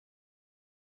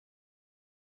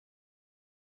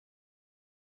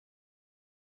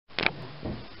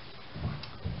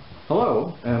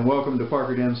Hello and welcome to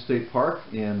Parker Dam State Park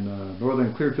in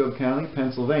northern Clearfield County,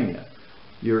 Pennsylvania.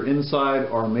 You're inside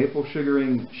our maple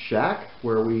sugaring shack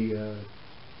where we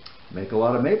make a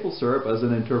lot of maple syrup as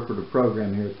an interpretive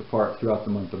program here at the park throughout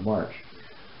the month of March.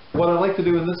 What I'd like to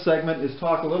do in this segment is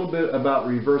talk a little bit about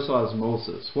reverse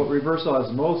osmosis. What reverse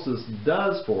osmosis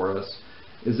does for us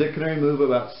is it can remove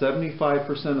about 75%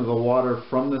 of the water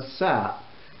from the sap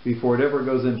before it ever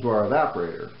goes into our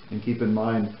evaporator. And keep in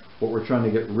mind, what we're trying to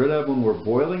get rid of when we're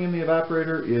boiling in the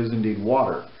evaporator is indeed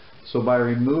water. So by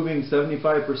removing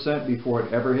 75% before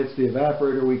it ever hits the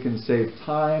evaporator, we can save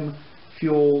time,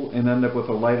 fuel, and end up with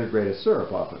a lighter grade of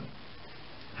syrup often.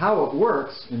 How it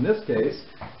works in this case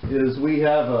is we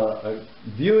have a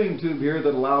viewing tube here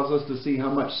that allows us to see how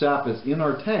much sap is in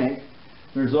our tank.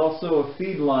 There's also a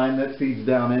feed line that feeds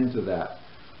down into that.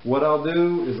 What I'll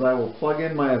do is I will plug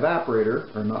in my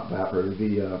evaporator, or not evaporator,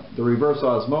 the reverse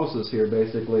osmosis here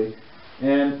basically,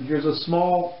 and here's a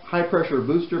small high pressure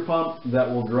booster pump that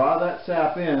will draw that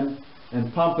sap in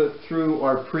and pump it through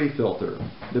our pre-filter.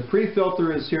 The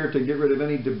pre-filter is here to get rid of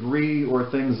any debris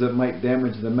or things that might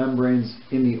damage the membranes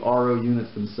in the RO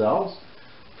units themselves.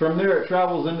 From there it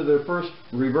travels into the first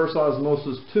reverse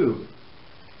osmosis tube.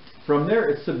 From there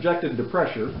it's subjected to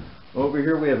pressure. Over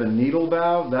here we have a needle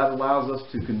valve that allows us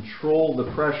to control the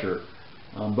pressure.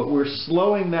 But we're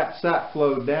slowing that sap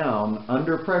flow down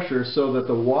under pressure so that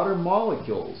the water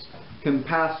molecules can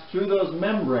pass through those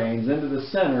membranes into the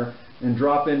center and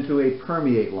drop into a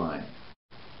permeate line.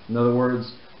 In other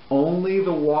words, only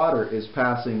the water is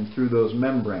passing through those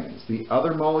membranes. The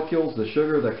other molecules, the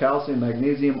sugar, the calcium,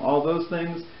 magnesium, all those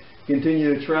things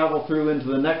continue to travel through into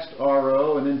the next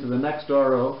RO and into the next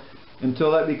RO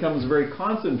until that becomes very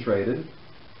concentrated.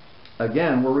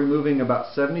 Again, we're removing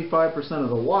about 75% of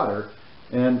the water,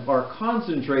 and our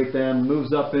concentrate then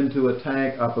moves up into a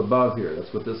tank up above here.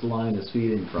 That's what this line is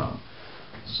feeding from.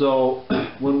 So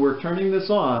when we're turning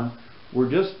this on, we're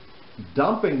just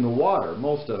dumping the water,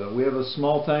 most of it. We have a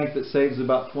small tank that saves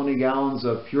about 20 gallons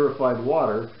of purified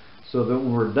water so that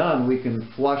when we're done we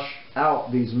can flush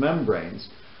out these membranes.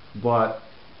 But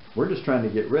we're just trying to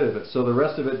get rid of it. So the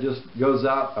rest of it just goes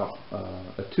out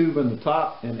a tube in the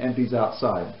top and empties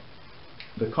outside.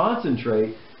 The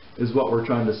concentrate is what we're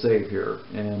trying to save here.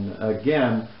 And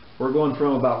again, we're going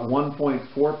from about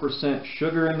 1.4%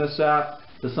 sugar in the sap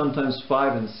to sometimes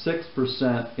 5 and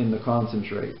 6% in the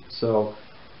concentrate. So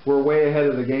we're way ahead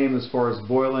of the game as far as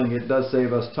boiling. It does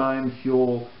save us time,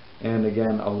 fuel, and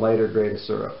again, a lighter grade of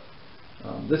syrup.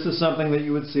 This is something that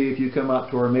you would see if you come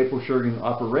out to our maple sugaring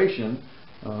operation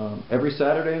every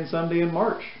Saturday and Sunday in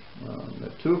March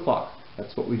at 2 o'clock.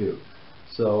 That's what we do.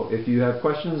 So if you have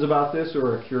questions about this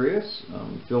or are curious,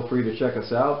 feel free to check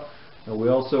us out. We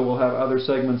also will have other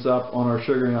segments up on our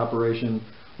sugaring operation.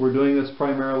 We're doing this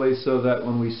primarily so that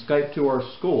when we Skype to our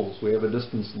schools, we have a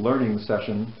distance learning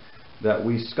session that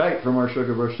we Skype from our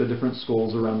sugar bush to different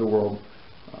schools around the world,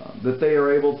 that they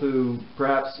are able to,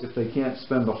 perhaps if they can't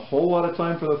spend a whole lot of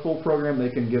time for the full program, they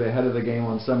can get ahead of the game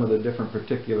on some of the different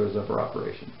particulars of our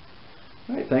operation.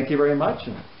 All right, thank you very much,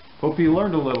 and hope you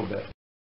learned a little bit.